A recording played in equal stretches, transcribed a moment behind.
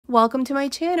Welcome to my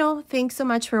channel. Thanks so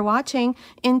much for watching.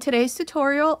 In today's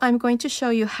tutorial, I'm going to show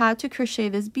you how to crochet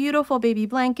this beautiful baby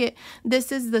blanket.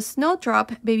 This is the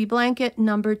Snowdrop baby blanket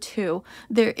number 2.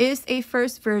 There is a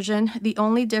first version. The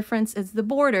only difference is the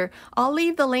border. I'll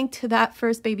leave the link to that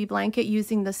first baby blanket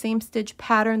using the same stitch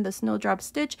pattern, the Snowdrop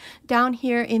stitch, down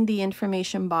here in the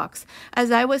information box.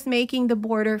 As I was making the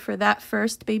border for that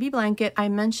first baby blanket, I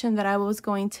mentioned that I was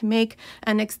going to make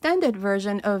an extended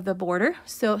version of the border.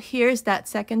 So here's that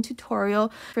second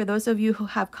tutorial. For those of you who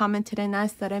have commented and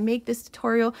asked that I make this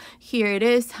tutorial, here it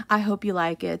is. I hope you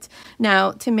like it.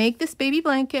 Now, to make this baby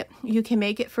blanket, you can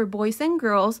make it for boys and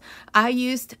girls. I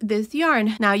used this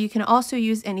yarn. Now, you can also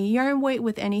use any yarn weight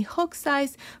with any hook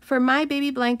size. For my baby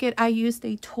blanket, I used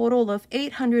a total of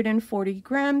 840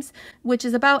 grams, which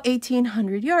is about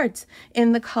 1,800 yards.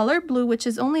 In the color blue, which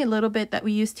is only a little bit that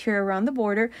we used here around the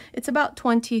border, it's about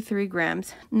 23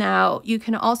 grams. Now, you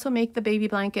can also make the baby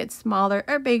blanket smaller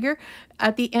or bigger.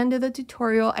 At the end of the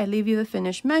tutorial, I leave you the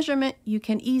finished measurement. You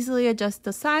can easily adjust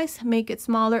the size, make it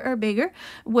smaller or bigger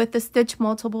with the stitch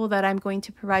multiple that I'm going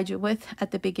to provide you with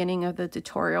at the beginning of the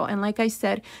tutorial. And like I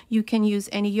said, you can use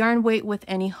any yarn weight with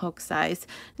any hook size.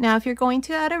 Now, if you're going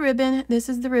to add a ribbon, this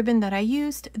is the ribbon that I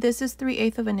used. This is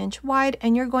 3/8 of an inch wide,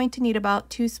 and you're going to need about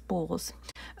 2 spools.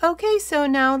 Okay, so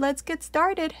now let's get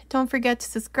started. Don't forget to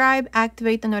subscribe,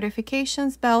 activate the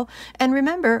notifications bell, and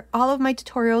remember, all of my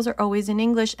tutorials are always in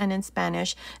English and in Spanish.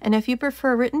 And if you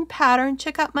prefer a written pattern,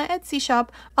 check out my Etsy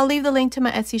shop. I'll leave the link to my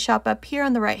Etsy shop up here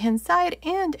on the right hand side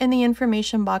and in the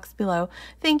information box below.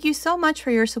 Thank you so much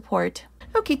for your support.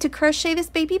 Okay, to crochet this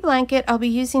baby blanket, I'll be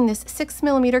using this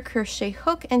 6mm crochet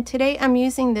hook, and today I'm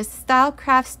using this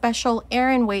Stylecraft Special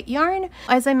Aran weight yarn.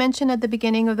 As I mentioned at the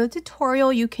beginning of the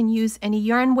tutorial, you can use any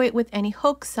yarn weight with any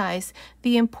hook size.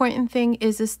 The important thing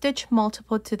is a stitch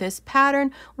multiple to this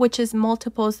pattern, which is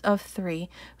multiples of 3.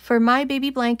 For my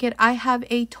baby blanket, I have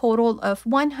a total of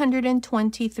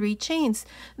 123 chains.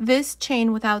 This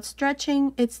chain, without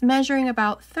stretching, it's measuring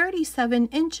about 37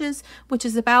 inches, which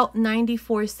is about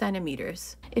 94 centimeters.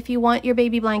 If you want your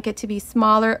baby blanket to be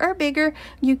smaller or bigger,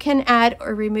 you can add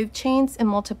or remove chains in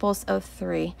multiples of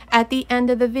 3. At the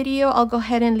end of the video, I'll go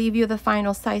ahead and leave you the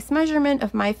final size measurement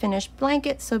of my finished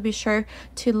blanket, so be sure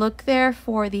to look there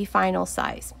for the final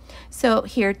size. So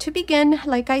here to begin,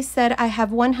 like I said, I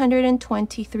have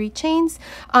 123 chains.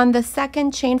 On the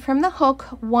second chain from the hook,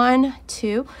 1,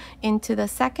 2, into the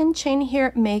second chain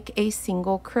here, make a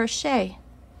single crochet.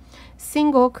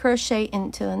 Single crochet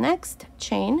into the next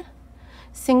chain,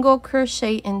 single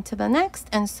crochet into the next,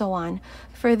 and so on.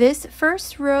 For this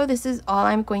first row, this is all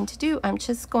I'm going to do. I'm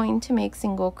just going to make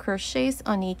single crochets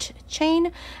on each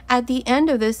chain. At the end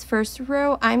of this first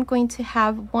row, I'm going to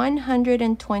have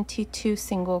 122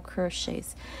 single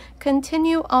crochets.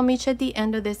 Continue, I'll meet you at the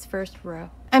end of this first row.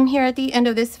 I'm here at the end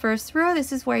of this first row.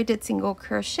 This is where I did single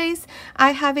crochets.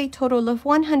 I have a total of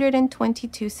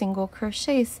 122 single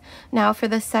crochets. Now for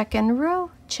the second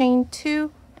row, chain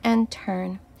 2 and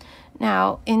turn.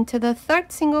 Now into the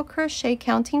third single crochet,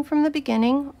 counting from the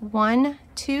beginning, 1,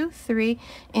 2, 3,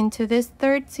 into this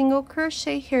third single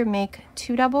crochet here, make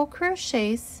 2 double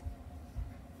crochets,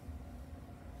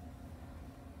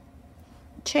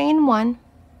 chain 1,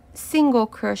 single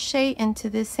crochet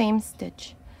into the same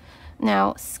stitch.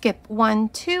 Now skip 1,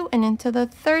 2, and into the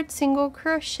third single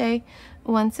crochet,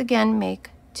 once again make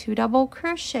 2 double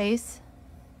crochets,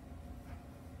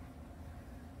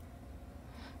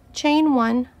 chain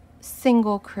 1,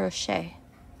 single crochet.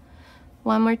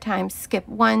 One more time, skip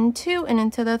 1, 2, and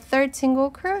into the third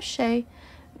single crochet,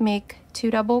 make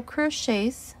 2 double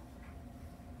crochets,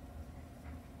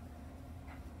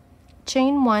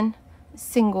 chain 1,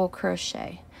 single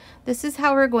crochet. This is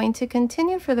how we're going to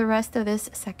continue for the rest of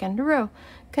this second row.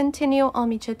 Continue, I'll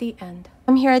meet you at the end.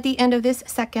 I'm here at the end of this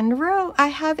second row. I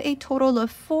have a total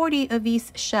of 40 of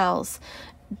these shells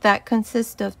that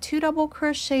consist of 2 double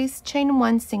crochets, chain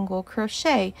 1, single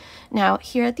crochet. Now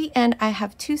here at the end, I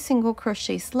have 2 single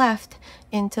crochets left.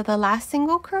 Into the last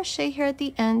single crochet here at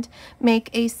the end, make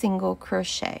a single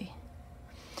crochet.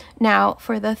 Now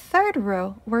for the third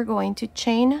row, we're going to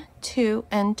chain 2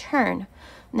 and turn.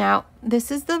 Now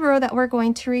this is the row that we're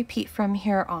going to repeat from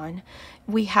here on.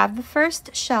 We have the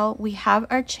first shell, we have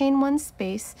our chain 1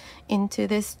 space. Into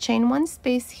this chain 1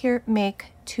 space here,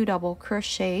 make 2 double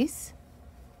crochets,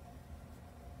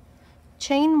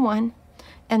 chain 1,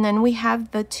 and then we have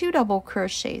the 2 double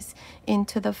crochets.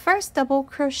 Into the first double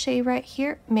crochet right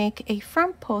here, make a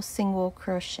front post single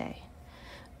crochet.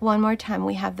 One more time,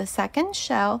 we have the second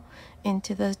shell.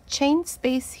 Into the chain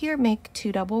space here, make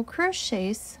 2 double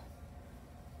crochets,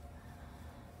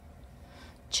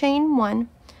 chain 1,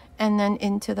 and then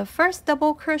into the first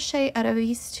double crochet out of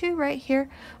these two right here,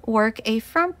 work a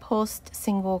front post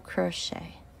single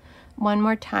crochet. One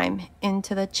more time,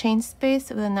 into the chain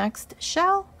space of the next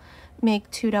shell,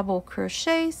 make 2 double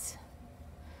crochets,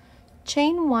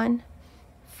 chain 1,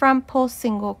 front post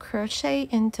single crochet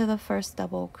into the first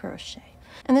double crochet.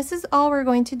 And this is all we're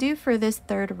going to do for this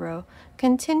third row.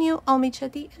 Continue, I'll meet you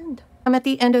at the end. I'm at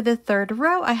the end of the third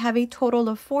row. I have a total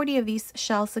of 40 of these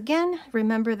shells again.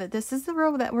 Remember that this is the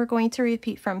row that we're going to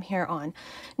repeat from here on.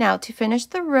 Now, to finish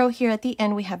the row here at the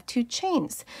end, we have 2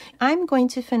 chains. I'm going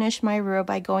to finish my row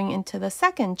by going into the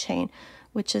second chain,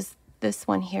 which is this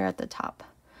one here at the top,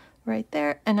 right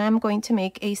there, and I'm going to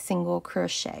make a single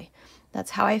crochet.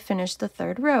 That's how I finished the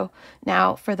third row.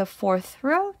 Now for the fourth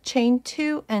row, chain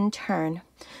 2 and turn.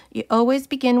 You always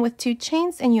begin with 2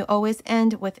 chains and you always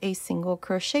end with a single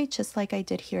crochet, just like I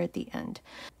did here at the end.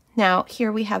 Now here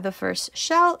we have the first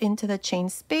shell into the chain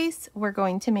space. We're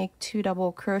going to make 2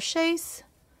 double crochets,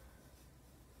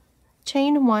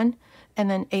 chain 1, and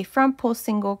then a front post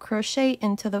single crochet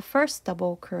into the first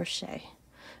double crochet.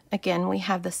 Again, we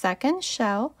have the second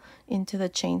shell into the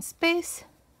chain space,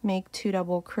 make 2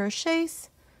 double crochets,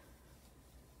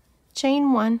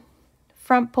 chain 1,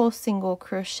 front post single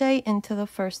crochet into the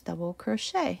first double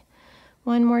crochet.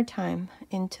 One more time,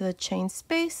 into the chain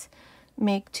space,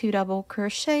 make 2 double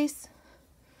crochets,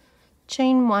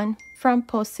 chain 1, front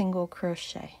post single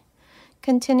crochet.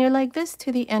 Continue like this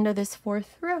to the end of this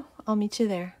fourth row. I'll meet you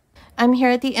there. I'm here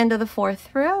at the end of the fourth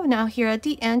row. Now here at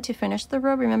the end, to finish the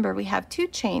row, remember we have 2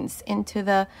 chains. Into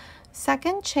the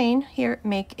second chain here,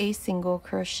 make a single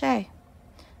crochet.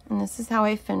 And this is how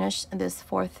I finish this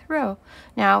fourth row.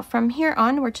 Now from here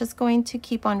on, we're just going to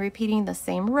keep on repeating the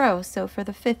same row. So for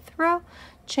the fifth row,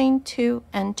 chain 2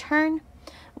 and turn.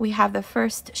 We have the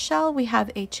first shell, we have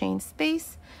a chain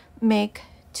space, make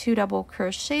 2 double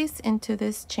crochets into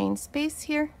this chain space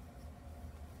here,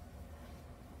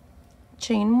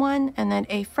 chain 1, and then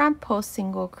a front post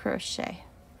single crochet.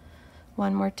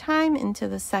 One more time, into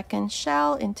the second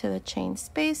shell, into the chain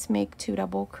space, make 2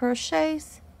 double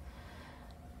crochets,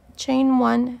 chain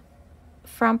 1,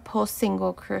 front post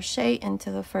single crochet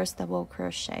into the first double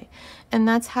crochet. And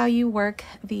that's how you work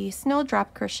the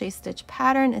Snowdrop crochet stitch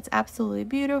pattern. It's absolutely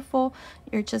beautiful.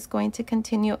 You're just going to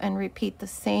continue and repeat the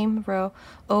same row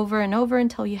over and over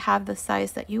until you have the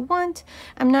size that you want.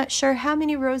 I'm not sure how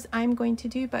many rows I'm going to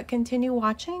do, but continue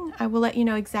watching. I will let you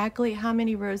know exactly how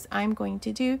many rows I'm going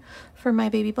to do for my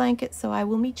baby blanket, so I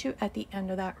will meet you at the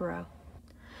end of that row.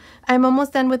 I'm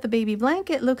almost done with the baby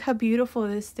blanket. Look how beautiful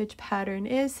this stitch pattern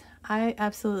is. I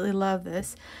absolutely love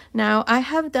this. Now I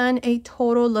have done a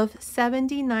total of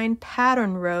 79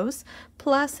 pattern rows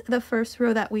plus the first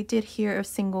row that we did here of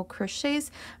single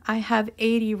crochets. I have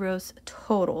 80 rows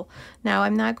total. Now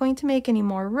I'm not going to make any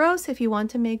more rows. If you want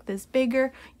to make this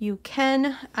bigger, you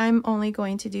can. I'm only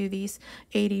going to do these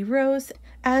 80 rows.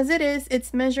 As it is,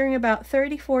 it's measuring about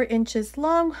 34 inches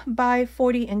long by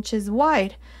 40 inches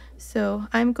wide. So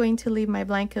I'm going to leave my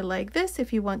blanket like this.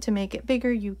 If you want to make it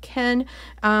bigger, you can.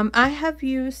 I have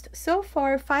used so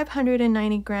far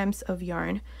 590 grams of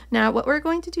yarn. Now what we're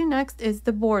going to do next is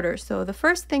the border. So the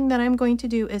first thing that I'm going to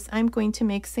do is I'm going to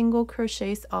make single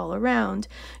crochets all around.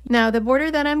 Now the border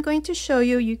that I'm going to show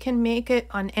you, you can make it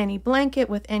on any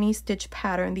blanket with any stitch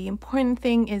pattern. The important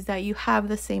thing is that you have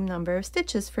the same number of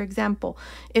stitches. For example,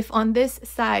 if on this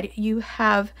side you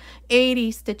have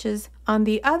 80 stitches, on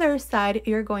the other side,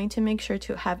 you're going to make sure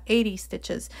to have 80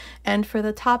 stitches. And for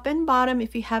the top and bottom,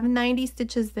 if you have 90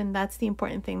 stitches, then that's the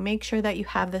important thing. Make sure that you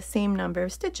have the same number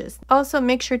of stitches. Also,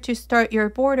 make sure to start your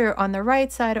border on the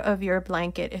right side of your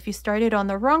blanket. If you started on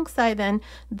the wrong side, then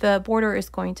the border is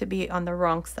going to be on the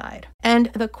wrong side.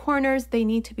 And the corners, they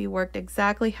need to be worked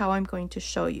exactly how I'm going to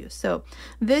show you. So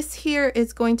this here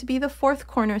is going to be the fourth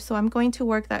corner. So I'm going to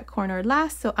work that corner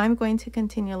last. So I'm going to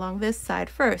continue along this side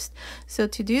first. So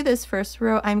to do this first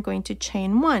row, I'm going to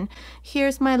chain 1.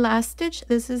 Here's my last stitch.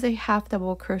 This is a half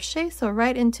double crochet. So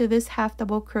right into this half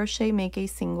double crochet, make a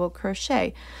single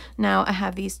crochet. Now I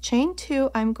have these chain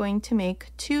 2. I'm going to make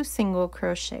 2 single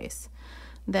crochets.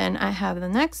 Then I have the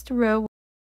next row,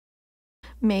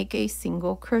 make a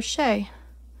single crochet.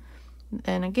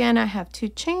 Then again, I have 2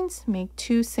 chains, make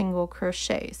 2 single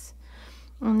crochets.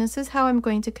 And this is how I'm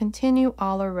going to continue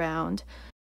all around.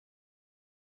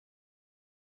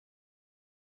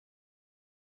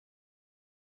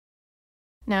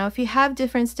 Now, if you have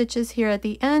different stitches here at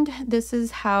the end, this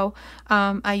is how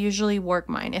I usually work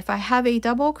mine. If I have a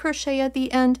double crochet at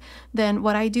the end, then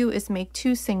what I do is make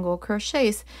 2 single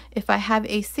crochets. If I have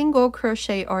a single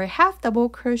crochet or a half double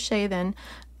crochet, then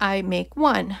I make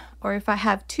 1. Or if I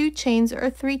have 2 chains or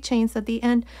 3 chains at the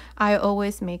end, I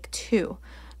always make 2.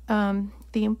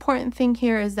 The important thing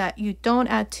here is that you don't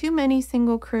add too many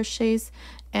single crochets,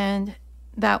 and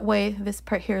that way this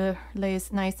part here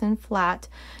lays nice and flat.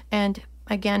 And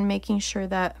again, making sure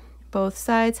that both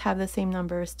sides have the same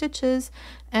number of stitches,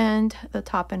 and the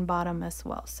top and bottom as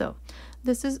well. So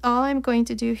this is all I'm going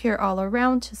to do here all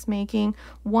around, just making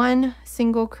 1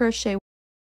 single crochet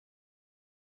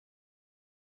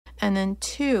and then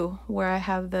 2 where I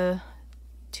have the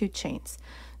 2 chains.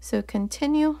 So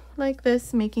continue like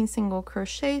this, making single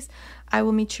crochets. I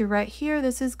will meet you right here.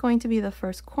 This is going to be the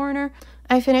first corner.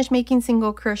 I finished making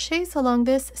single crochets along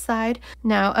this side.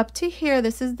 Now up to here,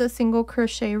 this is the single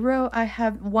crochet row. I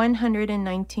have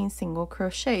 119 single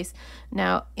crochets.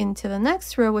 Now into the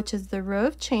next row, which is the row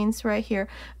of chains right here,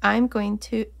 I'm going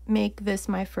to make this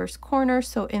my first corner.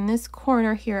 So in this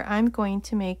corner here, I'm going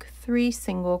to make 3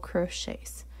 single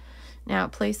crochets. Now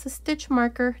place a stitch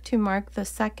marker to mark the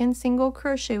second single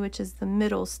crochet, which is the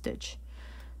middle stitch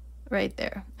right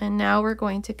there. And now we're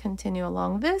going to continue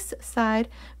along this side,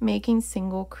 making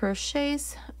single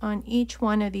crochets on each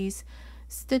one of these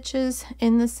stitches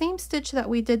in the same stitch that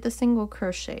we did the single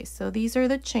crochet. So these are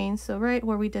the chains. So right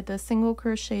where we did the single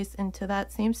crochets into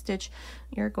that same stitch,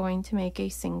 you're going to make a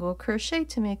single crochet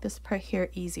to make this part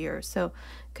here easier. So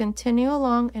continue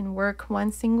along and work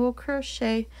 1 single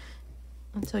crochet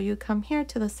until you come here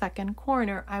to the second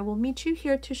corner. I will meet you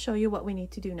here to show you what we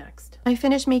need to do next. I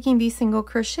finished making these single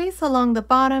crochets along the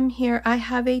bottom here. I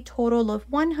have a total of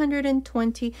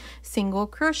 120 single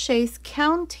crochets,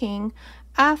 counting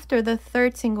after the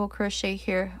 3rd single crochet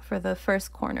here for the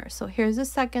first corner. So here's the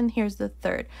second, here's the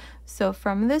 3rd. So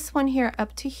from this one here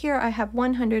up to here, I have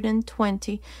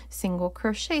 120 single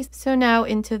crochets. So now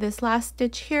into this last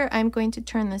stitch here, I'm going to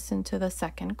turn this into the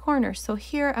second corner. So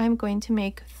here I'm going to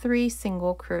make 3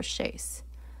 single crochets.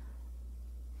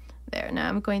 There, now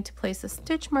I'm going to place a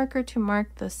stitch marker to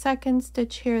mark the second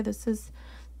stitch here. This is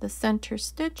the center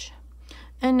stitch.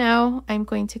 And now I'm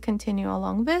going to continue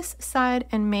along this side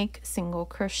and make single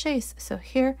crochets. So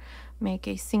here, make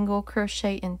a single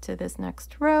crochet into this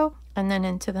next row, and then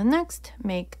into the next,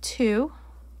 make 2.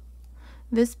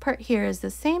 This part here is the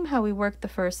same how we worked the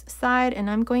first side, and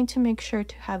I'm going to make sure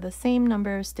to have the same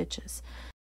number of stitches.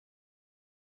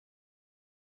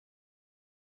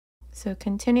 So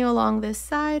continue along this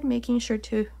side, making sure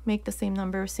to make the same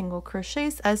number of single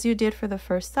crochets as you did for the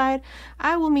first side.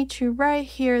 I will meet you right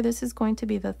here. This is going to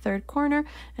be the 3rd corner,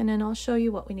 and then I'll show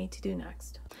you what we need to do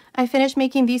next. I finished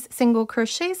making these single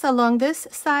crochets along this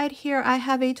side here. I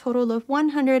have a total of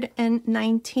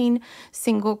 119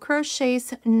 single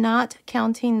crochets, not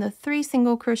counting the 3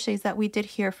 single crochets that we did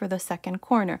here for the second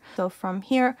corner. So from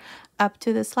here up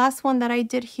to this last one that I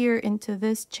did here into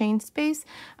this chain space,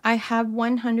 I have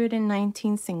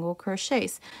 119 single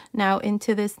crochets. Now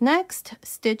into this next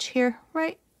stitch here,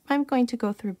 right, I'm going to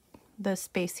go through the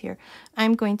space here.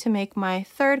 I'm going to make my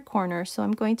 3rd corner, so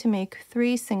I'm going to make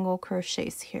 3 single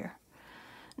crochets here.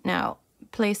 Now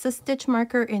place a stitch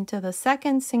marker into the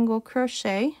 2nd single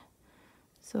crochet,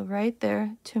 so right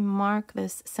there, to mark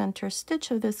this center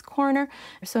stitch of this corner.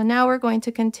 So now we're going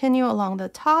to continue along the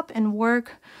top and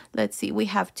work, let's see, we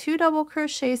have 2 double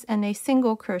crochets and a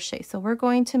single crochet, so we're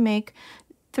going to make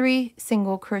 3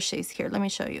 single crochets here. Let me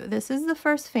show you. This is the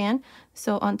first fan.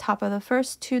 So on top of the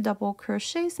first 2 double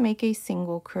crochets, make a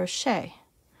single crochet.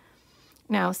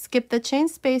 Now skip the chain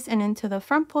space and into the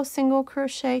front post single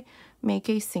crochet, make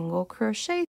a single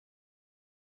crochet.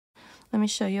 Let me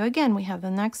show you again. We have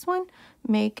the next one.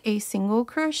 Make a single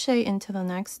crochet into the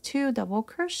next 2 double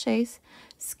crochets,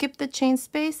 skip the chain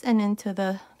space and into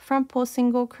the front post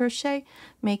single crochet,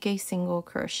 make a single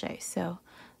crochet. So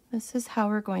this is how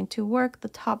we're going to work the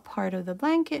top part of the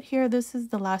blanket here. This is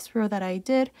the last row that I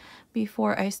did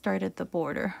before I started the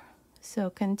border. So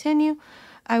continue.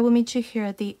 I will meet you here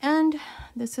at the end.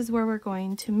 This is where we're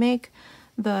going to make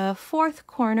the 4th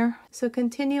corner. So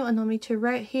continue and I'll meet you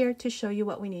right here to show you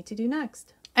what we need to do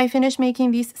next. I finished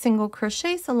making these single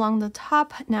crochets along the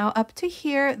top. Now up to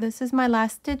here, this is my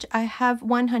last stitch. I have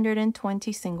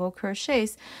 120 single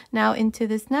crochets. Now into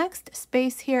this next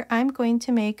space here, I'm going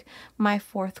to make my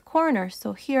 4th corner.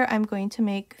 So here I'm going to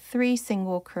make 3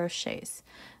 single crochets.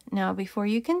 Now before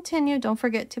you continue, don't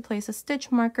forget to place a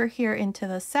stitch marker here into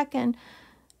the 2nd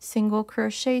single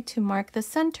crochet to mark the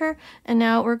center, and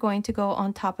now we're going to go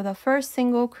on top of the first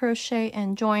single crochet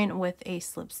and join with a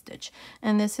slip stitch.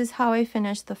 And this is how I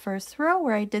finished the first row,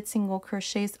 where I did single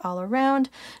crochets all around.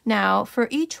 Now for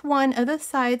each one of the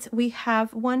sides we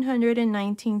have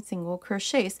 119 single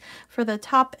crochets. For the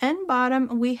top and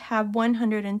bottom we have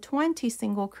 120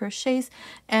 single crochets,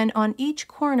 and on each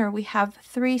corner we have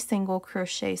 3 single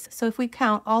crochets. So if we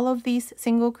count all of these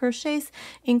single crochets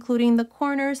including the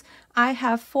corners, I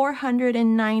have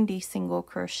 490 single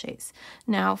crochets.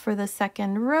 Now for the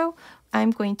second row,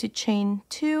 I'm going to chain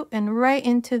 2, and right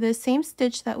into the same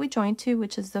stitch that we joined to,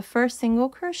 which is the first single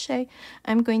crochet,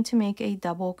 I'm going to make a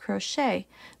double crochet.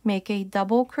 Make a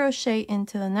double crochet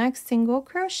into the next single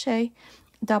crochet,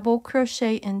 double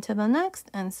crochet into the next,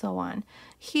 and so on.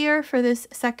 Here for this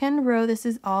second row, this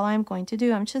is all I'm going to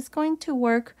do. I'm just going to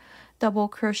work double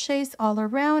crochets all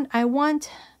around. I want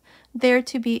there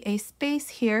to be a space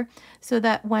here so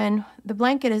that when the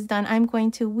blanket is done, I'm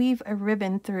going to weave a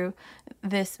ribbon through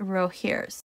this row here.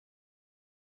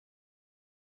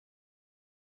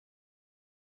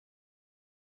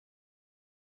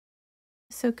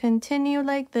 So continue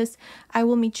like this. I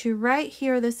will meet you right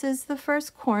here. This is the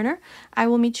first corner. I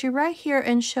will meet you right here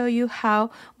and show you how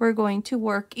we're going to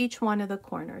work each one of the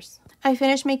corners. I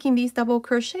finished making these double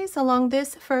crochets along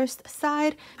this first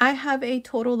side. I have a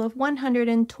total of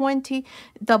 120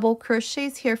 double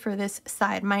crochets here for this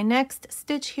side. My next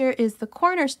stitch here is the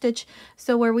corner stitch,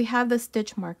 so where we have the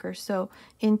stitch marker. So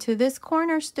into this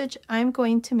corner stitch, I'm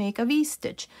going to make a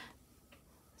V-stitch.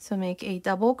 So make a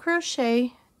double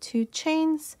crochet, 2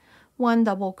 chains, 1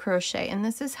 double crochet, and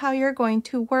this is how you're going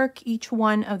to work each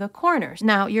one of the corners.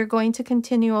 Now you're going to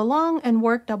continue along and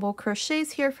work double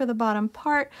crochets here for the bottom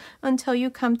part until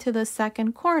you come to the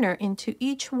second corner. Into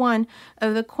each one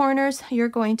of the corners you're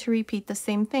going to repeat the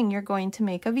same thing. You're going to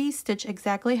make a V-stitch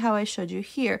exactly how I showed you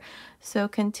here. So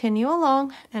continue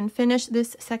along and finish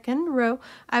this second row.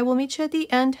 I will meet you at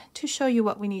the end to show you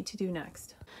what we need to do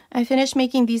next. I finished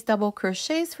making these double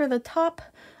crochets for the top.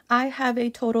 I have a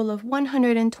total of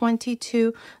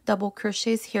 122 double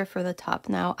crochets here for the top.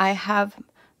 Now I have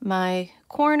my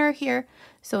corner here,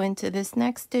 so into this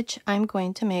next stitch I'm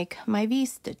going to make my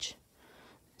V-stitch.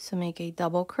 So make a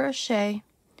double crochet,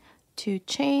 2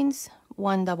 chains,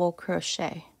 1 double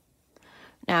crochet.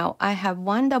 Now I have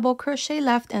 1 double crochet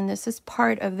left, and this is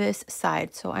part of this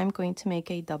side, so I'm going to make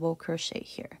a double crochet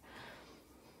here.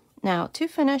 Now to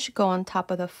finish, go on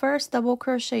top of the first double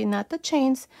crochet, not the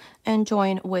chains, and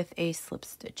join with a slip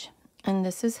stitch. And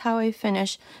this is how I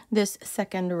finish this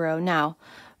second row. Now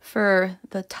for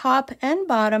the top and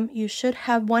bottom, you should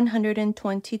have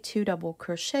 122 double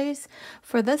crochets.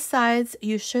 For the sides,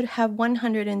 you should have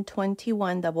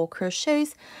 121 double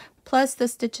crochets, plus the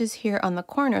stitches here on the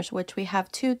corners, which we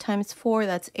have 2 times 4,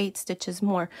 that's 8 stitches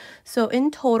more. So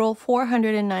in total,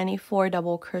 494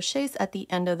 double crochets at the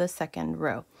end of the second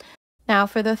row. Now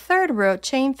for the third row,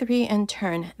 chain 3 and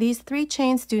turn. These 3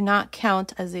 chains do not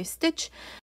count as a stitch.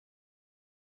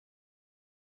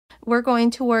 We're going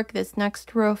to work this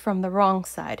next row from the wrong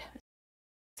side.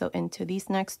 So into these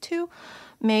next 2,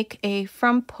 make a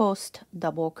front post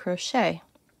double crochet.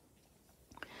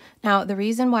 Now the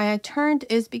reason why I turned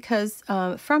is because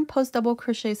front post double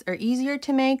crochets are easier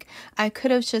to make. I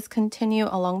could have just continued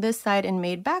along this side and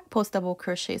made back post double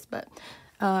crochets, but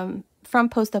front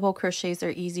post double crochets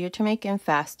are easier to make and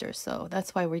faster, so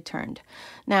that's why we turned.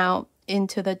 Now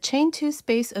into the chain 2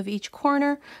 space of each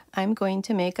corner, I'm going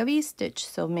to make a V-stitch.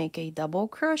 So make a double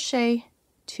crochet,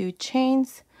 2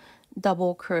 chains,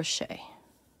 double crochet.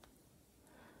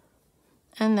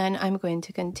 And then I'm going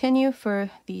to continue for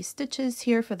these stitches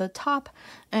here for the top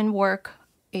and work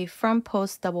a front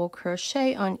post double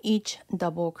crochet on each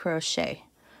double crochet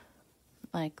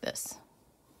like this.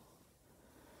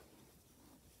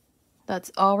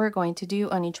 That's all we're going to do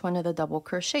on each one of the double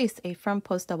crochets. A front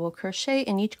post double crochet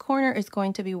in each corner is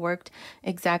going to be worked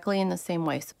exactly in the same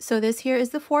way. So this here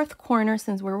is the 4th corner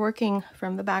since we're working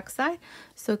from the back side.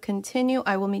 So continue.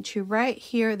 I will meet you right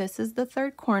here. This is the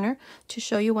 3rd corner to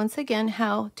show you once again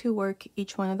how to work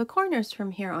each one of the corners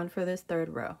from here on for this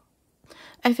 3rd row.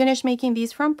 I finished making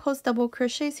these front post double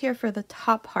crochets here for the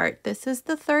top part. This is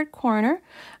the 3rd corner.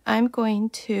 I'm going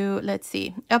to, let's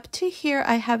see, up to here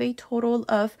I have a total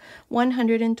of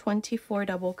 124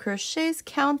 double crochets,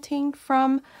 counting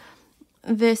from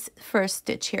this first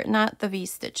stitch here, not the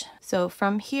V-stitch. So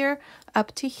from here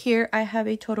up to here I have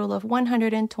a total of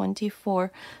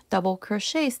 124 double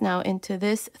crochets. Now into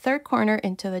this 3rd corner,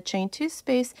 into the chain 2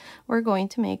 space, we're going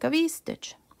to make a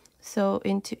V-stitch. So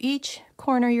into each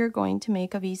corner you're going to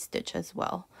make a V-stitch as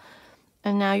well.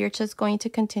 And now you're just going to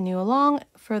continue along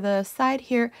for the side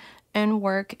here and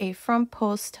work a front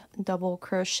post double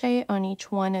crochet on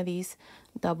each one of these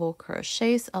double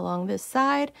crochets along this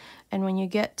side. And when you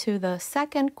get to the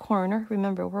second corner,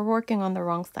 remember we're working on the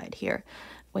wrong side here.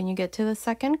 When you get to the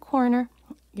second corner,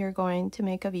 you're going to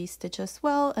make a V-stitch as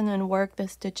well, and then work the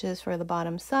stitches for the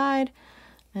bottom side.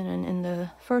 And then in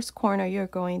the first corner, you're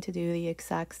going to do the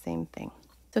exact same thing.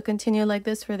 So continue like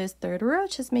this for this third row,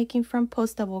 just making front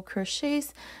post double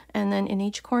crochets, and then in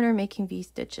each corner making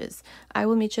V-stitches. I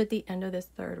will meet you at the end of this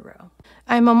third row.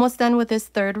 I'm almost done with this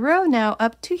third row. Now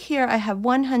up to here, I have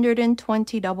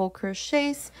 120 double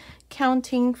crochets,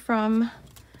 counting from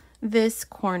this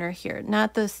corner here,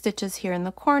 not the stitches here in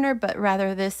the corner, but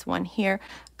rather this one here.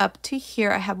 Up to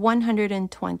here, I have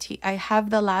 120. I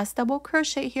have the last double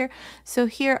crochet here, so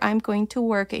here I'm going to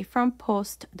work a front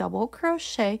post double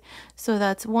crochet, so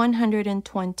that's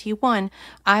 121.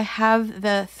 I have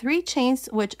the 3 chains,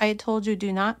 which I told you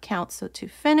do not count. So to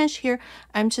finish here,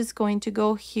 I'm just going to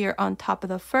go here on top of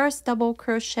the first double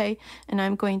crochet, and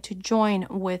I'm going to join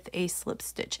with a slip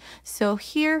stitch. So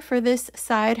here for this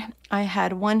side, I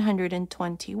had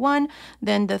 121,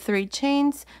 then the 3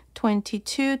 chains,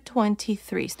 22,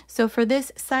 23. So for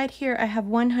this side here, I have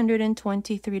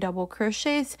 123 double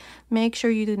crochets. Make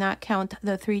sure you do not count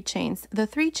the 3 chains. The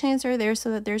 3 chains are there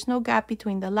so that there's no gap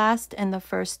between the last and the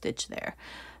first stitch there.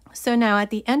 So now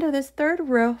at the end of this third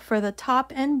row, for the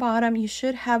top and bottom, you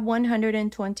should have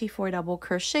 124 double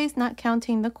crochets, not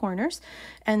counting the corners.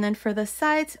 And then for the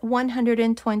sides,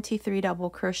 123 double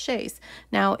crochets.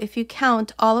 Now, if you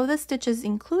count all of the stitches,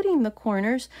 including the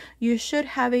corners, you should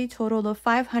have a total of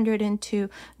 502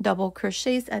 double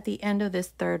crochets at the end of this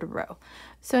third row.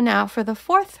 So now for the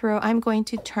fourth row, I'm going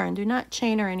to turn. Do not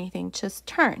chain or anything, just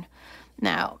turn.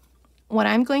 Now, what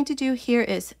I'm going to do here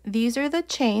is, these are the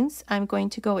chains. I'm going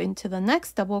to go into the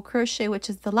next double crochet, which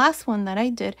is the last one that I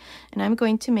did, and I'm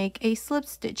going to make a slip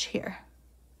stitch here.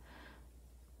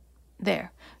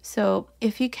 There. So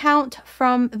if you count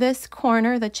from this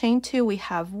corner, the chain 2, we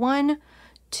have 1,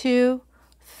 2,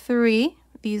 3.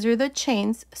 These are the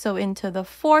chains. So into the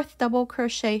fourth double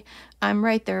crochet, I'm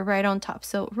right there, right on top.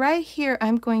 So right here,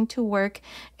 I'm going to work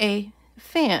a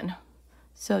fan.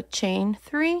 So chain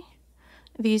 3.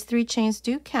 These 3 chains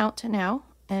do count now,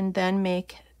 and then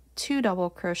make 2 double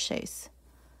crochets.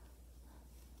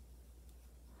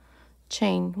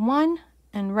 Chain 1,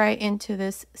 and right into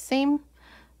this same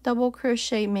double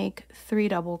crochet, make 3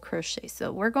 double crochets.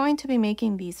 So we're going to be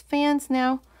making these fans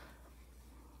now.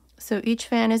 So each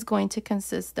fan is going to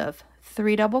consist of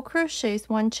 3 double crochets,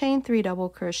 1 chain, 3 double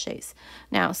crochets.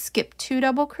 Now skip 2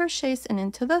 double crochets, and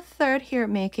into the third here,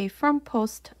 make a front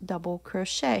post double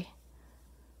crochet.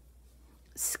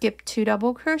 Skip 2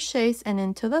 double crochets, and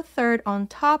into the third on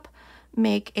top,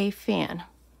 make a fan.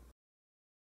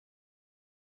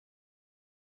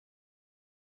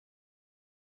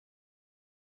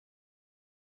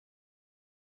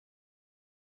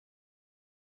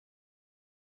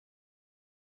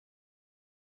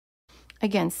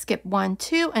 Again, skip 1,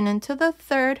 2, and into the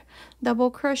third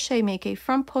double crochet, make a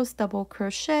front post double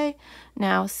crochet.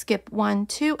 Now skip 1,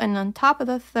 2, and on top of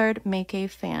the third, make a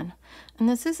fan. And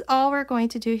this is all we're going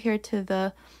to do here to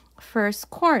the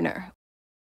first corner.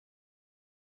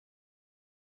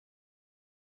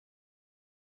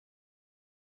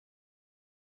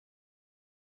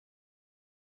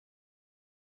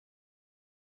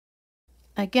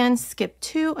 Again, skip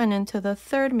 2, and into the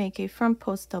third, make a front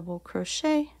post double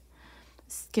crochet.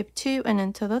 Skip 2, and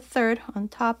into the third on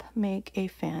top, make a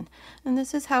fan. And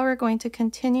this is how we're going to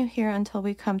continue here until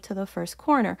we come to the first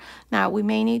corner. Now we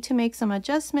may need to make some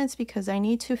adjustments because I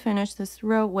need to finish this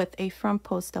row with a front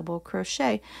post double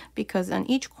crochet, because on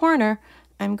each corner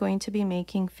I'm going to be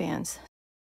making fans.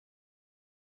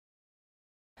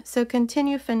 So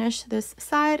continue, finish this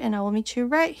side, and I will meet you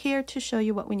right here to show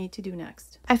you what we need to do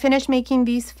next. I finished making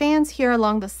these fans here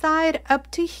along the side. Up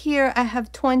to here, I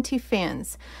have 20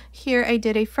 fans. Here I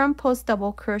did a front post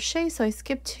double crochet, so I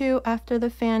skipped 2 after the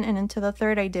fan, and into the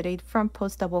third I did a front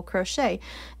post double crochet.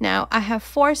 Now I have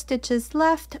 4 stitches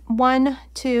left, 1,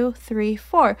 2, 3,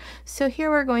 4. So here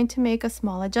we're going to make a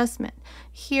small adjustment.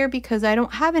 Here, because I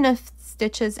don't have enough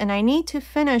stitches and I need to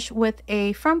finish with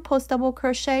a front post double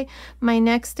crochet, my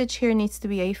next stitch here needs to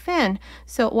be a fan.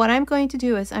 So what I'm going to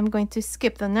do is I'm going to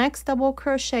skip the next double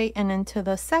crochet, and into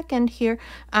the second here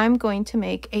I'm going to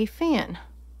make a fan.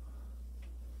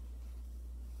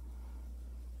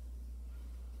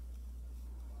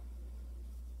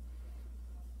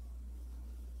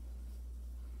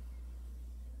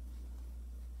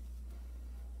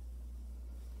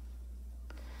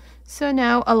 So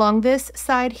now along this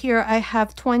side here, I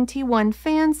have 21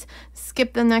 fans.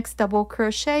 Skip the next double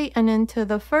crochet and into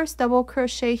the first double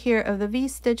crochet here of the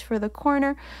V-stitch for the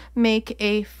corner, make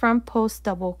a front post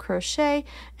double crochet,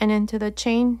 and into the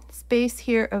chain space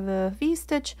here of the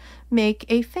V-stitch, make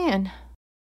a fan.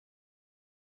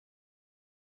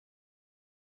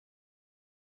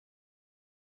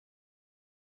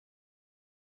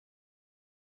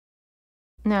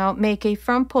 Now make a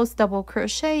front post double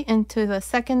crochet into the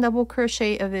second double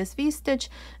crochet of this V-stitch,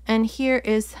 and here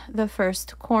is the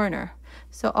first corner.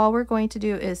 So all we're going to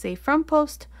do is a front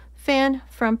post, fan,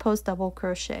 front post double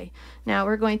crochet. Now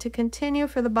we're going to continue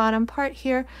for the bottom part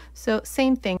here. So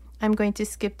same thing, I'm going to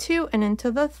skip 2, and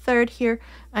into the third here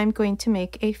I'm going to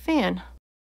make a fan.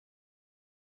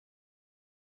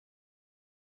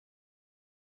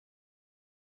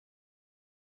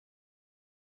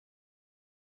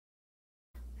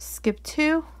 Skip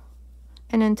 2,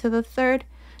 and into the third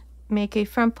make a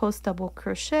front post double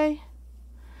crochet,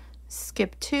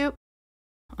 skip 2,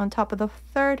 on top of the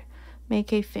third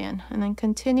make a fan, and then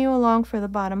continue along for the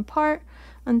bottom part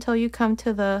until you come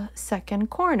to the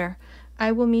second corner.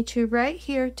 I will meet you right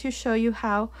here to show you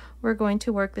how we're going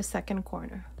to work the second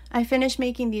corner. I finished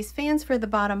making these fans for the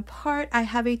bottom part. I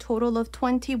have a total of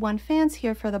 21 fans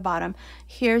here for the bottom.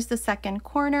 Here's the second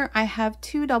corner. I have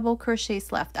 2 double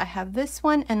crochets left. I have this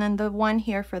one and then the one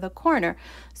here for the corner.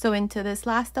 So into this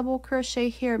last double crochet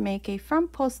here, make a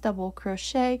front post double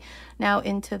crochet. Now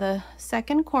into the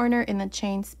second corner in the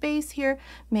chain space here,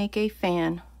 make a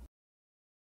fan.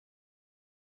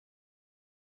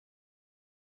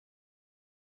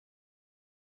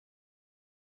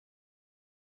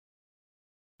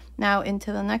 Now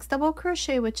into the next double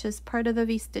crochet, which is part of the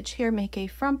V-stitch here, make a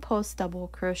front post double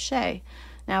crochet.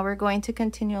 Now we're going to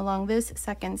continue along this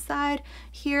second side.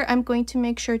 Here I'm going to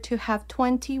make sure to have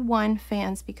 21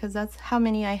 fans because that's how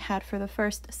many I had for the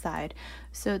first side.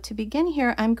 So to begin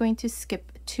here, I'm going to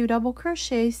skip 2 double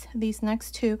crochets, these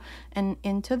next 2, and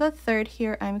into the third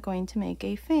here I'm going to make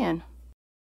a fan.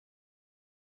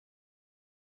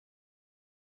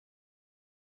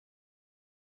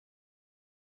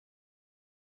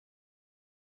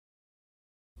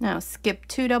 Now skip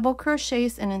 2 double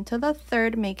crochets and into the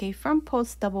third make a front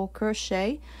post double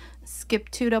crochet, skip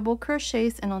 2 double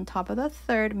crochets and on top of the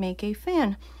third make a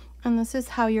fan. And this is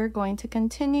how you're going to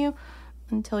continue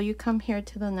until you come here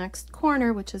to the next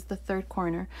corner, which is the third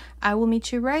corner. I will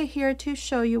meet you right here to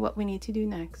show you what we need to do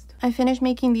next. I finished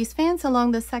making these fans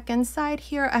along the second side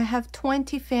here. I have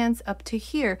 20 fans up to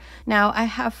here. Now I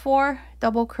have 4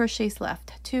 double crochets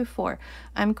left, 2, 4.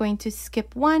 I'm going to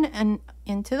skip 1 and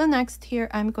into the next here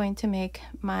I'm going to make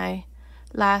my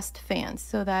last fans,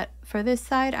 so that for this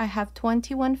side I have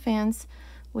 21 fans,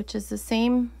 which is the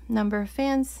same number of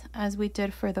fans as we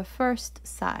did for the first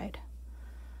side.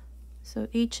 So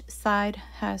each side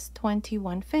has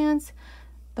 21 fans,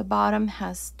 the bottom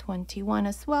has 21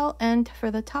 as well, and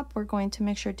for the top we're going to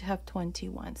make sure to have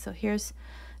 21. So here's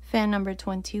fan number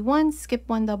 21, skip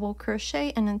 1 double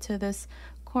crochet and into this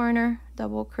corner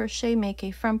double crochet, make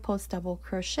a front post double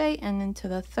crochet, and into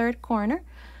the third corner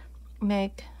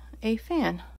make a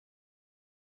fan.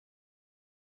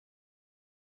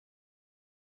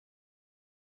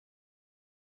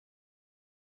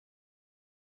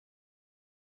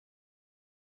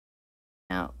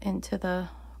 Now into the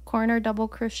corner double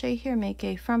crochet here, make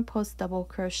a front post double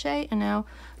crochet, and now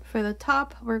for the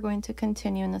top we're going to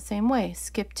continue in the same way.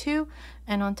 Skip 2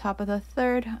 and on top of the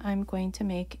third I'm going to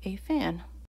make a fan.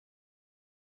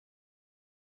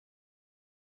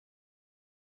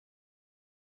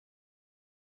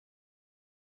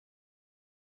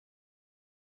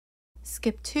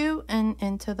 Skip 2 and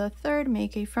into the third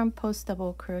make a front post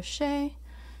double crochet,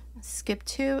 skip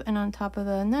 2 and on top of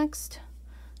the next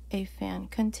a fan.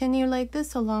 Continue like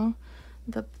this along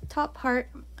the top part.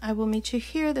 I will meet you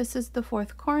here. This is the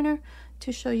fourth corner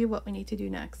to show you what we need to do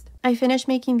next. I finished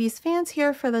making these fans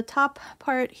here for the top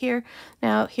part here.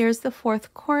 Now here's the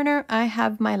fourth corner. I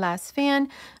have my last fan.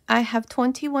 I have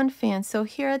 21 fans. So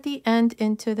here at the end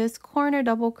into this corner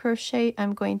double crochet,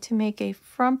 I'm going to make a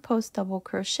front post double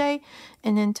crochet,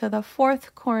 and into the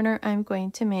fourth corner I'm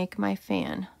going to make my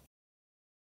fan.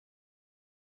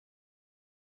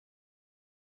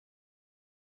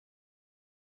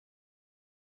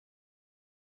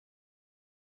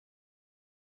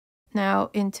 Now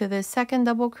into the second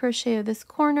double crochet of this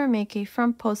corner, make a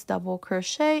front post double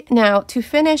crochet. Now to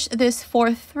finish this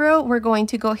fourth row, we're going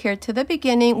to go here to the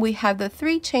beginning. We have the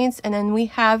 3 chains and then we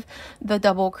have the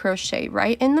double crochet.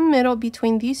 Right in the middle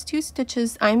between these 2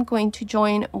 stitches, I'm going to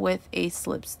join with a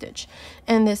slip stitch.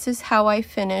 And this is how I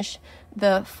finish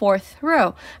the fourth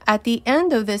row. At the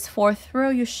end of this fourth row,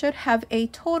 you should have a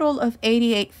total of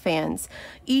 88 fans.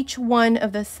 Each one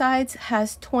of the sides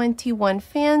has 21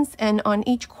 fans, and on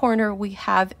each corner we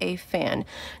have a fan.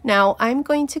 Now I'm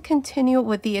going to continue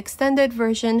with the extended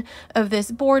version of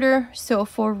this border. So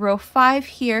for row 5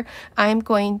 here, I'm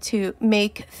going to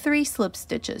make 3 slip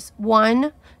stitches.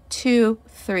 1, 2,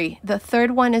 3. The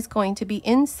third one is going to be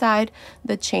inside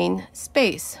the chain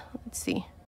space. Let's see.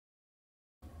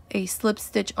 A slip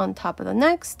stitch on top of the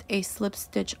next, a slip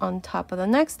stitch on top of the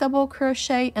next double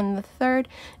crochet, and the third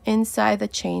inside the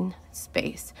chain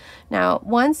space. Now,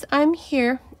 once I'm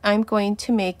here, I'm going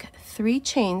to make 3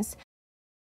 chains.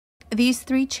 These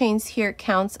 3 chains here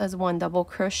counts as 1 double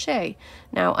crochet.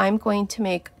 Now, I'm going to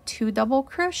make 2 double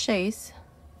crochets,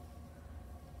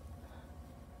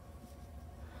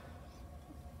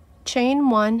 chain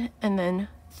 1, and then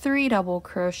 3 double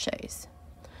crochets.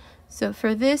 So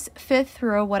for this 5th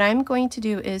row, what I'm going to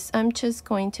do is I'm just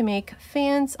going to make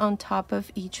fans on top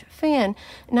of each fan,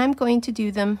 and I'm going to do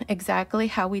them exactly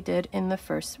how we did in the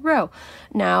 1st row.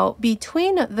 Now,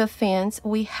 between the fans,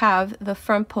 we have the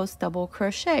front post double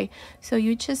crochet. So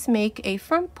you just make a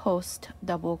front post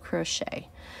double crochet.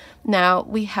 Now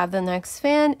we have the next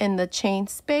fan in the chain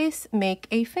space, make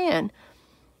a fan.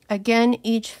 Again,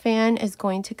 each fan is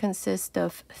going to consist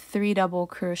of 3 double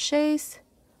crochets,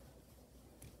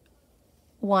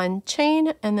 1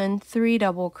 chain, and then 3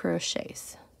 double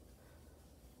crochets.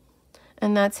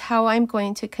 And that's how I'm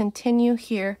going to continue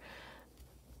here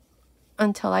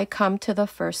until I come to the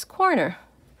first corner.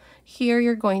 Here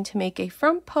you're going to make a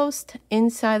front post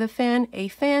inside the fan,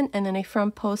 and then a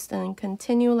front post, and then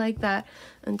continue like that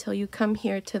until you come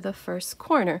here to the first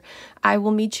corner. I will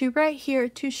meet you right here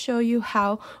to show you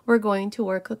how we're going to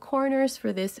work the corners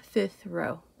for this 5th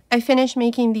row. I finished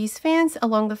making these fans.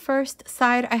 Along the first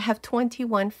side, I have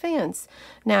 21 fans.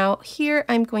 Now here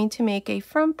I'm going to make a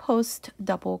front post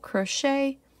double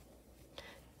crochet,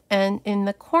 and in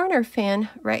the corner fan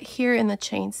right here in the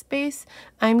chain space,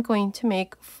 I'm going to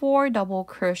make 4 double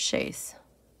crochets.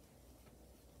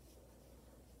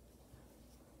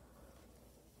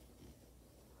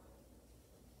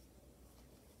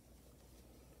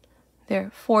 There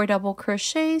are 4 double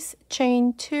crochets,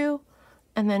 chain 2,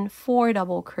 and then 4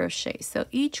 double crochets. So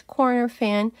each corner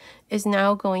fan is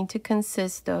now going to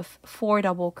consist of 4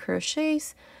 double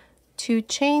crochets, 2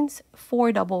 chains,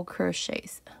 4 double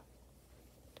crochets.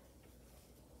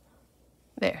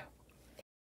 There.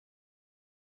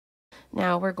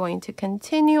 Now we're going to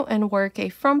continue and work a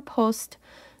front post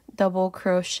double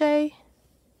crochet,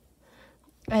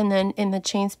 and then in the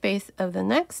chain space of the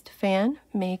next fan,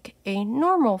 make a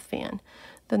normal fan.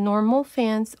 The normal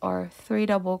fans are 3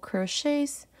 double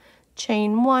crochets,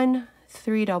 chain 1,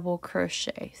 3 double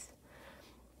crochets.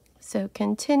 So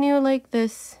continue like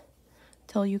this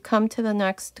till you come to the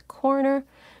next corner.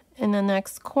 In the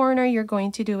next corner, you're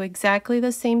going to do exactly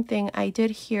the same thing I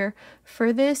did here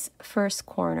for this first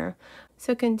corner.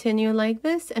 So continue like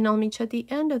this, and I'll meet you at the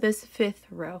end of this 5th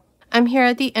row. I'm here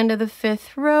at the end of the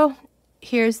 5th row.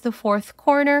 Here's the 4th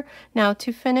corner. Now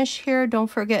to finish here, don't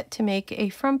forget to make a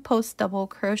front post double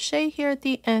crochet here at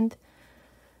the end.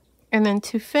 And then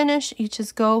to finish, you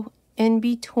just go in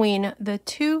between the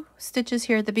 2 stitches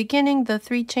here at the beginning, the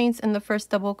 3 chains and the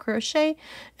first double crochet,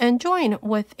 and join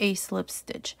with a slip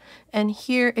stitch. And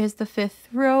here is the 5th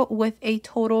row with a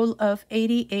total of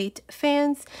 88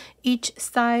 fans. Each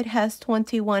side has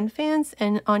 21 fans,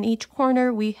 and on each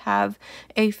corner we have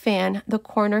a fan. The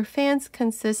corner fans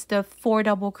consist of 4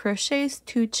 double crochets,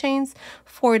 2 chains,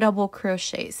 4 double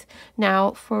crochets.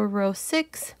 Now for row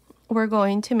 6, we're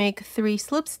going to make 3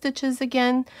 slip stitches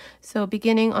again. So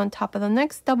beginning on top of the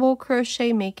next double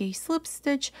crochet, make a slip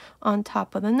stitch, on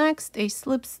top of the next a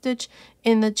slip stitch,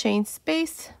 in the chain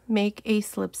space make a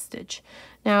slip stitch.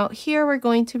 Now here we're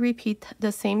going to repeat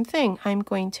the same thing. I'm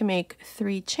going to make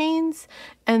 3 chains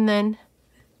and then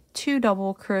 2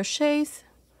 double crochets,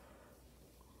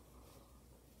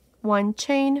 1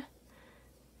 chain,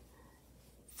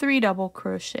 3 double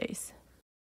crochets.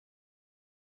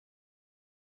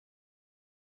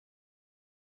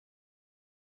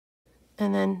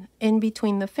 And then in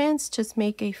between the fans, just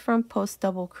make a front post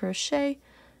double crochet.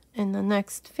 In the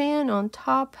next fan on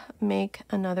top, make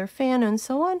another fan, and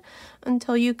so on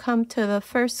until you come to the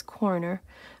first corner.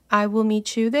 I will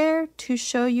meet you there to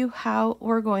show you how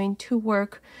we're going to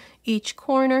work each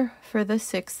corner for the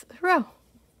 6th row.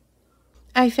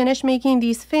 I finished making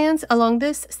these fans along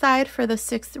this side for the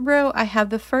 6th row. I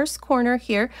have the first corner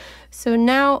here. So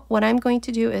now what I'm going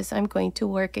to do is I'm going to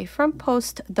work a front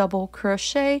post double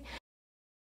crochet,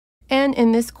 And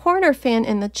in this corner fan,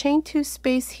 in the chain 2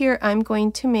 space here, I'm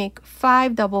going to make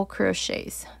 5 double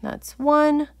crochets. That's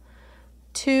 1,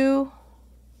 2,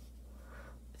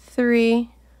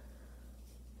 3,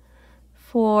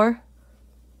 4,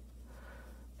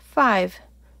 5.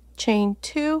 Chain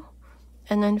 2,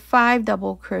 and then 5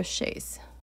 double crochets.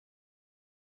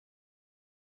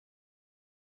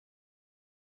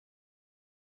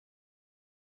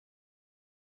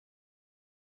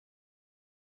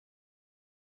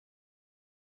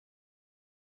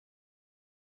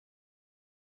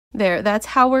 There, that's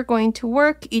how we're going to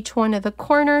work each one of the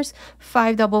corners.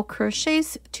 5 double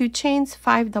crochets, 2 chains,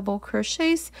 5 double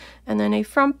crochets, and then a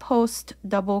front post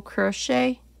double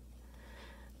crochet.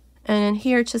 And then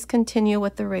here, just continue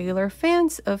with the regular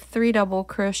fans of 3 double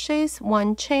crochets,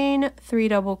 1 chain, 3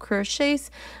 double crochets,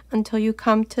 until you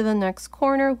come to the next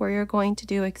corner where you're going to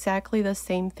do exactly the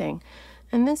same thing.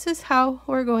 And this is how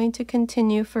we're going to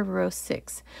continue for row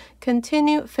 6.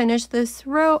 Continue, finish this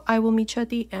row. I will meet you at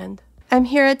the end. I'm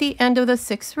here at the end of the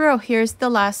 6th row. Here's the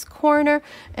last corner,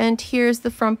 and here's the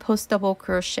front post double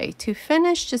crochet. To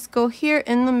finish, just go here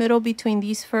in the middle between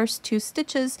these first 2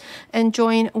 stitches and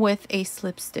join with a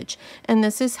slip stitch. And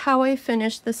this is how I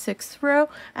finish the 6th row.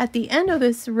 At the end of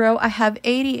this row, I have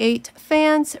 88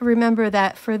 fans. Remember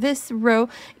that for this row,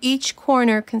 each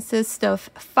corner consists of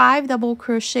 5 double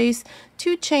crochets,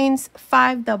 2 chains,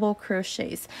 5 double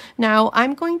crochets. Now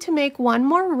I'm going to make one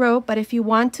more row, but if you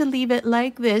want to leave it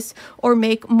like this or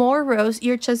make more rows,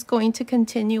 you're just going to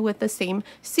continue with the same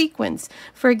sequence.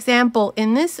 For example,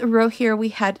 in this row here, we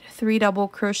had 3 double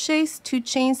crochets, 2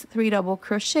 chains, 3 double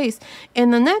crochets.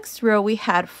 In the next row, we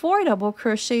had 4 double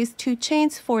crochets, 2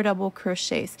 chains, 4 double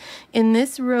crochets. In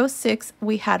this row 6,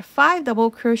 we had 5 double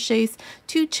crochets,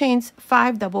 2 chains,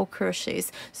 5 double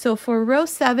crochets. So for row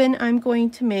 7, I'm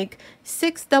going to make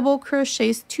 6 double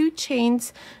crochets, 2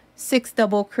 chains, 6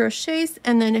 double crochets,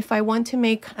 and then if I want to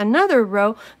make another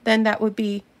row, then that would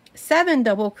be 7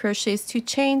 double crochets, 2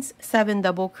 chains, 7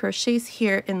 double crochets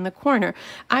here in the corner.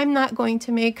 I'm not going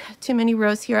to make too many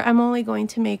rows here. I'm only going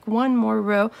to make one more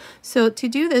row. So to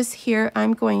do this here,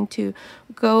 I'm going to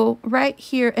go right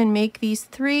here and make these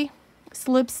 3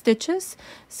 slip stitches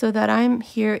so that I'm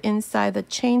here inside the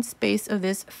chain space of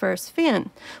this first fan.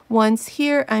 Once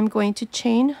here, I'm going to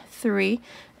chain 3,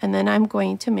 and then I'm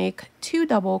going to make 2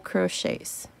 double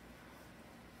crochets,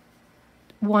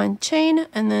 1 chain,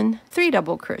 and then 3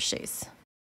 double crochets.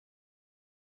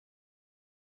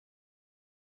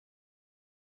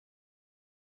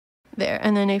 There,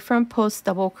 and then a front post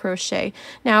double crochet.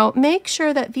 Now make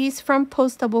sure that these front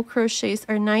post double crochets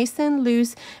are nice and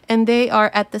loose, and they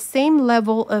are at the same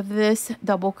level of this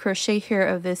double crochet here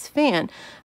of this fan.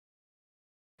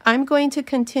 I'm going to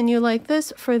continue like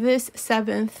this for this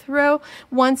 7th row.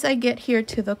 Once I get here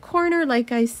to the corner,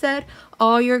 like I said,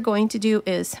 all you're going to do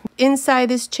is inside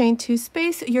this chain 2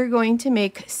 space, you're going to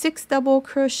make 6 double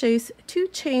crochets, 2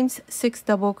 chains, 6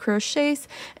 double crochets,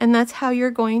 and that's how you're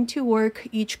going to work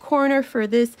each corner for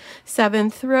this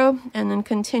 7th row, and then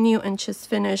continue and just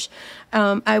finish.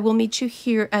 I will meet you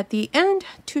here at the end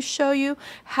to show you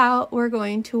how we're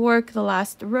going to work the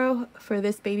last row for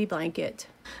this baby blanket.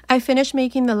 I finished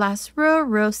making the last row,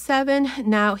 row 7.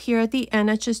 Now here at the end,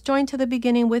 I just joined to the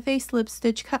beginning with a slip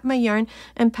stitch, cut my yarn,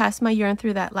 and pass my yarn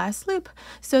through that last loop.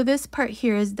 So this part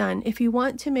here is done. If you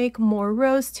want to make more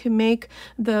rows to make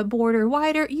the border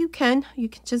wider, you can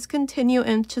just continue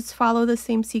and just follow the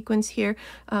same sequence here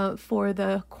for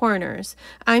the corners.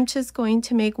 I'm just going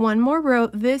to make one more row.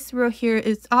 This row here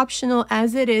is optional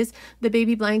as it is. The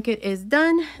baby blanket is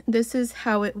done. This is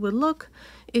how it would look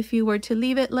if you were to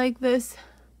leave it like this.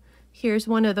 Here's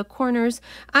one of the corners.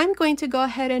 I'm going to go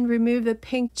ahead and remove the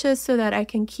pink just so that I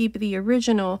can keep the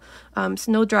original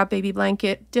Snowdrop baby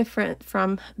blanket different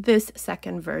from this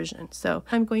second version. So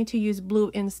I'm going to use blue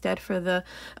instead for the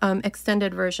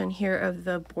extended version here of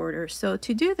the border. So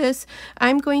to do this,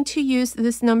 I'm going to use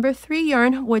this number 3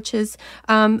 yarn, which is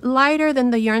lighter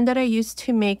than the yarn that I used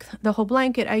to make the whole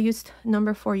blanket. I used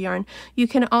number 4 yarn. You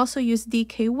can also use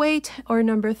DK weight or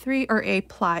number 3 or A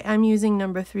ply. I'm using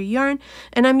number 3 yarn,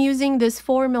 and I'm using this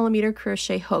 4mm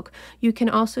crochet hook. You can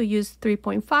also use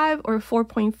 3.5 or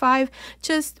 4.5,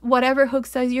 just whatever hook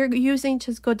size you're using.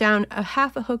 Just go down a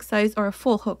half a hook size or a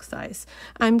full hook size.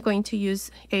 I'm going to use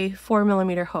a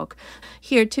 4mm hook.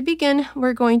 Here to begin,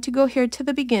 we're going to go here to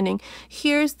the beginning.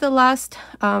 Here's the last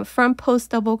front post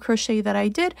double crochet that I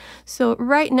did. So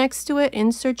right next to it,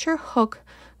 insert your hook,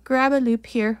 grab a loop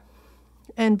here,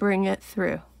 and bring it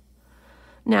through.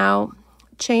 Now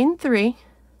chain 3,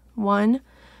 1,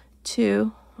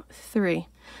 2, 3.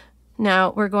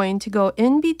 Now we're going to go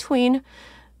in between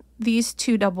these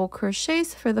 2 double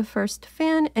crochets for the first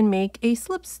fan and make a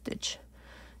slip stitch.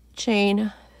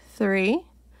 Chain 3,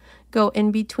 go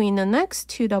in between the next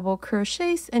 2 double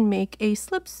crochets and make a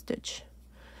slip stitch.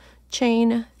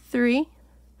 Chain 3,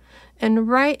 and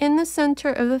right in the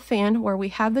center of the fan where we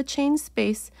have the chain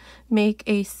space, make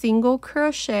a single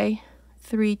crochet,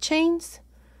 3 chains,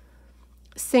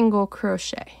 single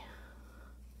crochet.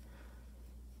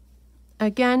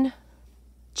 Again,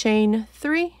 chain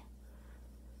 3,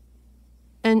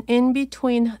 and in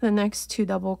between the next 2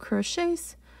 double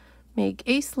crochets, make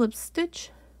a slip stitch,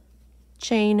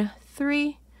 chain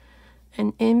 3,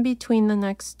 and in between the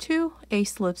next 2, a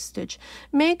slip stitch.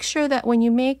 Make sure that when you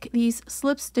make these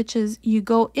slip stitches, you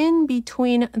go in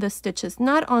between the stitches,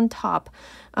 not on top.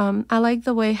 I like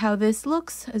the way how this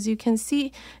looks. As you can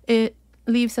see, it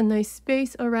leaves a nice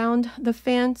space around the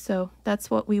fan, so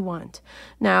that's what we want.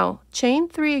 Now, chain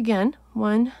 3 again,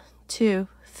 1, 2,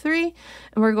 3,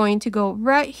 and we're going to go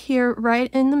right here, right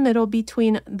in the middle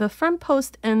between the front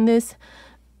post and this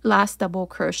last double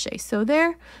crochet. So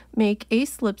there, make a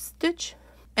slip stitch,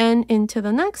 and into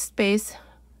the next space,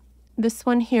 this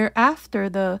one here after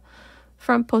the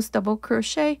front post double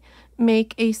crochet,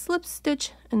 make a slip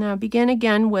stitch, and now begin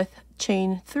again with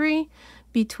chain 3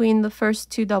 between the first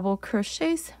 2 double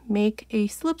crochets, make a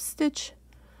slip stitch,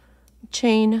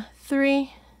 chain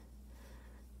 3,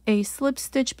 a slip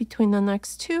stitch between the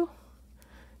next 2,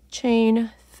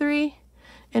 chain 3,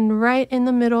 and right in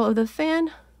the middle of the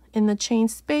fan in the chain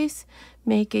space,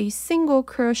 make a single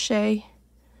crochet,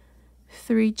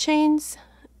 3 chains,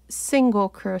 single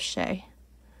crochet,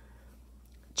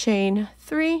 chain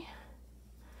 3,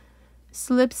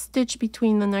 slip stitch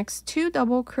between the next 2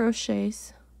 double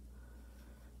crochets,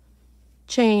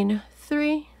 chain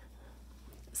 3,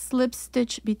 slip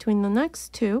stitch between the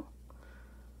next 2,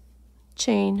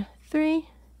 chain 3,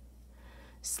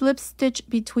 slip stitch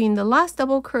between the last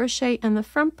double crochet and the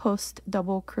front post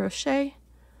double crochet,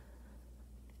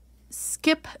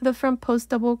 skip the front post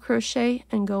double crochet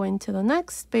and go into the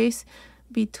next space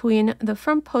between the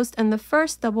front post and the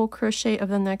first double crochet of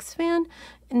the next fan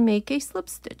and make a slip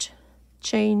stitch,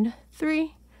 chain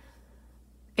 3,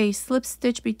 a slip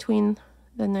stitch between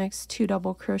the next 2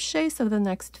 double crochets of the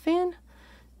next fan,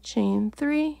 chain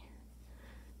 3,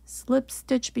 slip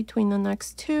stitch between the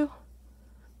next 2,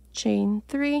 chain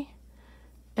 3,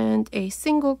 and a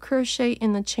single crochet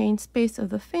in the chain space of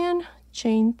the fan,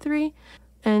 chain 3,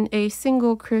 and a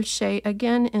single crochet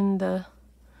again in the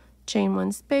chain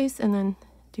 1 space, and then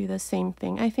do the same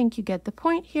thing. I think you get the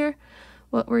point here.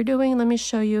 What we're doing, let me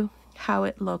show you how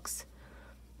it looks.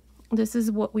 This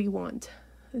is what we want.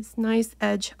 This nice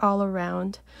edge all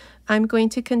around. I'm going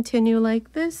to continue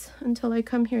like this until I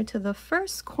come here to the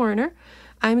first corner.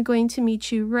 I'm going to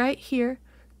meet you right here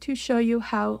to show you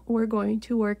how we're going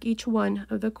to work each one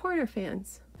of the corner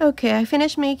fans. Okay, I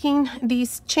finished making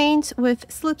these chains with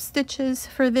slip stitches.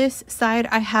 For this side,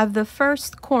 I have the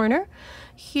first corner.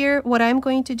 Here, what I'm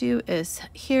going to do is,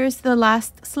 here's the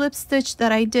last slip stitch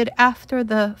that I did after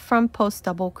the front post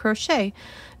double crochet.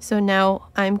 So now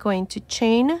I'm going to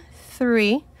chain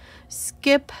 3,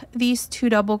 skip these 2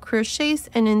 double crochets,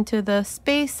 and into the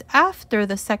space after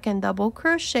the second double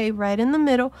crochet right in the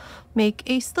middle, make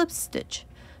a slip stitch,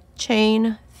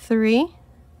 chain 3,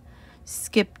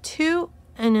 skip 2,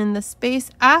 and in the space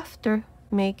after,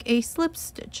 make a slip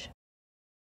stitch,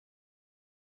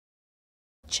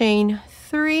 chain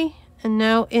 3, and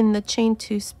now in the chain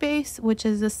 2 space, which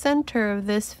is the center of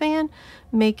this fan,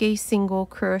 make a single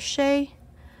crochet,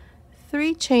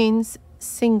 3 chains,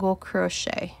 single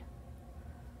crochet.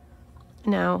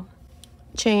 Now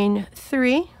chain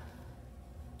 3,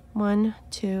 1,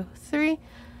 2, 3,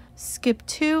 skip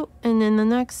 2, and in the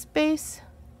next space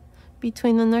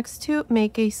between the next 2,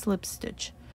 make a slip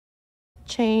stitch,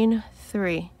 chain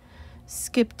 3,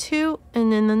 skip 2,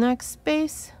 and in the next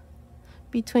space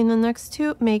between the next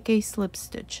 2, make a slip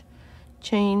stitch,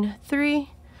 chain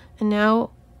 3, and now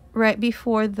right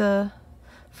before the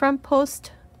front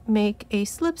post, make a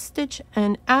slip stitch,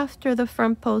 and after the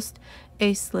front post,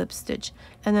 a slip stitch.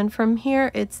 And then from here,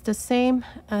 it's the same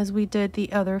as we did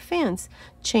the other fans.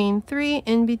 Chain 3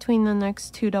 in between the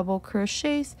next 2 double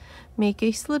crochets, make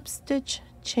a slip stitch,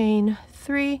 chain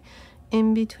 3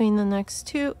 in between the next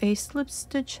 2, a slip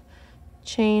stitch,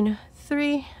 chain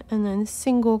 3, and then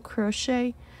single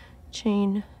crochet,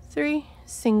 chain 3,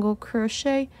 single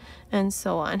crochet, and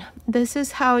so on. This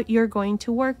is how you're going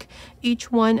to work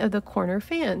each one of the corner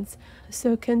fans.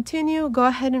 So continue, go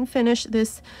ahead and finish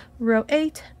this row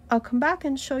 8. I'll come back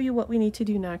and show you what we need to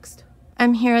do next.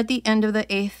 I'm here at the end of the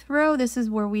 8th row. This is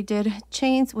where we did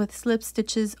chains with slip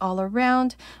stitches all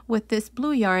around with this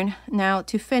blue yarn. Now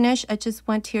to finish, I just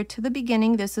went here to the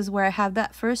beginning. This is where I have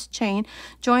that first chain,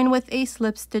 join with a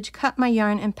slip stitch, cut my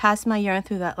yarn and pass my yarn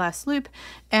through that last loop,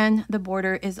 and the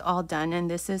border is all done, and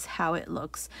this is how it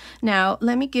looks. Now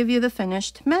let me give you the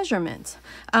finished measurements.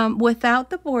 Without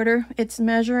the border, it's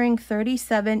measuring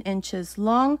 37 inches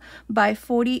long by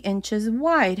 40 inches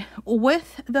wide.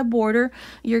 With the border,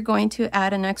 you're going to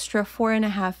add an extra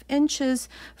 4.5 inches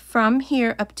from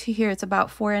here up to here. It's about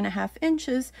 4.5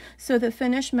 inches. So the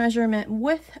finished measurement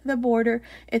with the border,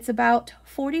 it's about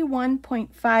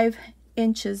 41.5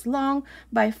 inches long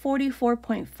by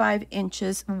 44.5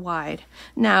 inches wide.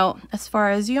 Now, as far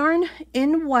as yarn,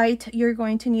 in white, you're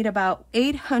going to need about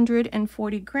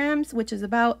 840 grams, which is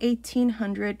about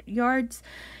 1,800 yards.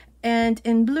 And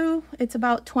in blue, it's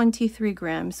about 23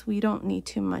 grams. We don't need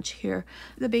too much here.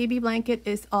 The baby blanket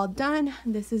is all done.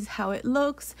 This is how it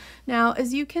looks. Now,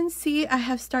 as you can see, I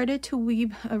have started to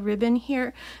weave a ribbon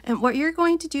here. And what you're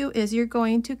going to do is you're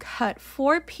going to cut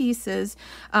 4 pieces.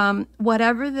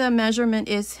 Whatever the measurement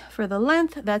is for the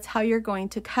length, that's how you're going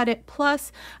to cut it,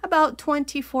 plus about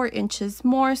 24 inches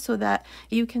more so that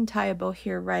you can tie a bow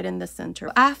here right in the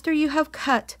center. After you have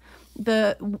cut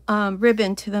the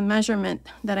ribbon to the measurement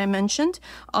that I mentioned,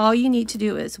 all you need to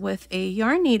do is with a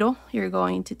yarn needle, you're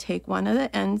going to take one of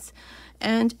the ends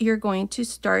and you're going to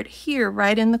start here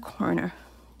right in the corner.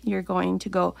 You're going to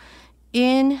go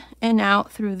in and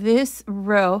out through this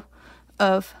row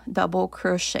of double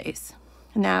crochets.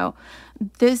 Now,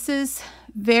 this is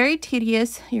very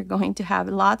tedious. You're going to have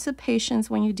lots of patience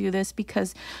when you do this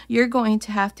because you're going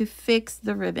to have to fix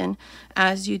the ribbon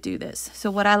as you do this.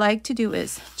 So what I like to do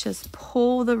is just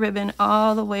pull the ribbon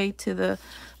all the way to the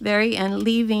very end,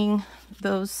 leaving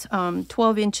those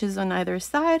 12 inches on either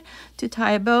side to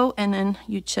tie a bow, and then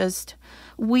you just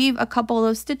weave a couple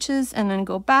of stitches and then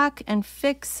go back and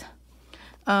fix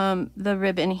the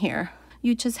ribbon here.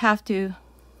 You just have to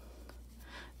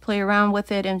play around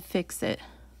with it and fix it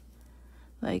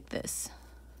like this.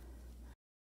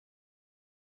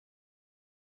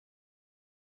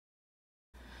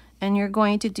 And you're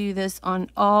going to do this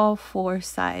on all 4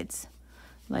 sides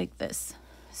like this.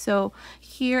 So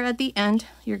here at the end,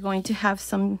 you're going to have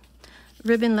some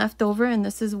ribbon left over, and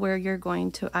this is where you're going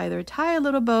to either tie a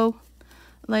little bow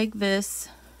like this.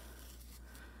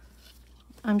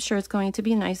 I'm sure it's going to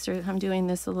be nicer. I'm doing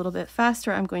this a little bit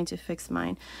faster. I'm going to fix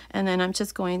mine. And then I'm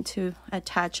just going to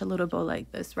attach a little bow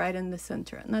like this right in the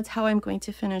center. And that's how I'm going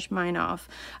to finish mine off.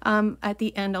 At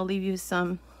the end, I'll leave you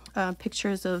some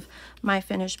pictures of my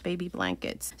finished baby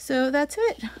blankets. So that's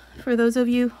it. For those of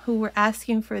you who were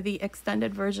asking for the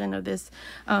extended version of this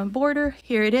border,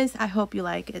 here it is. I hope you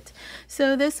like it.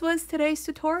 So this was today's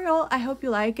tutorial. I hope you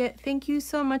like it. Thank you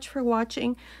so much for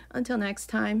watching. Until next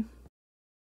time.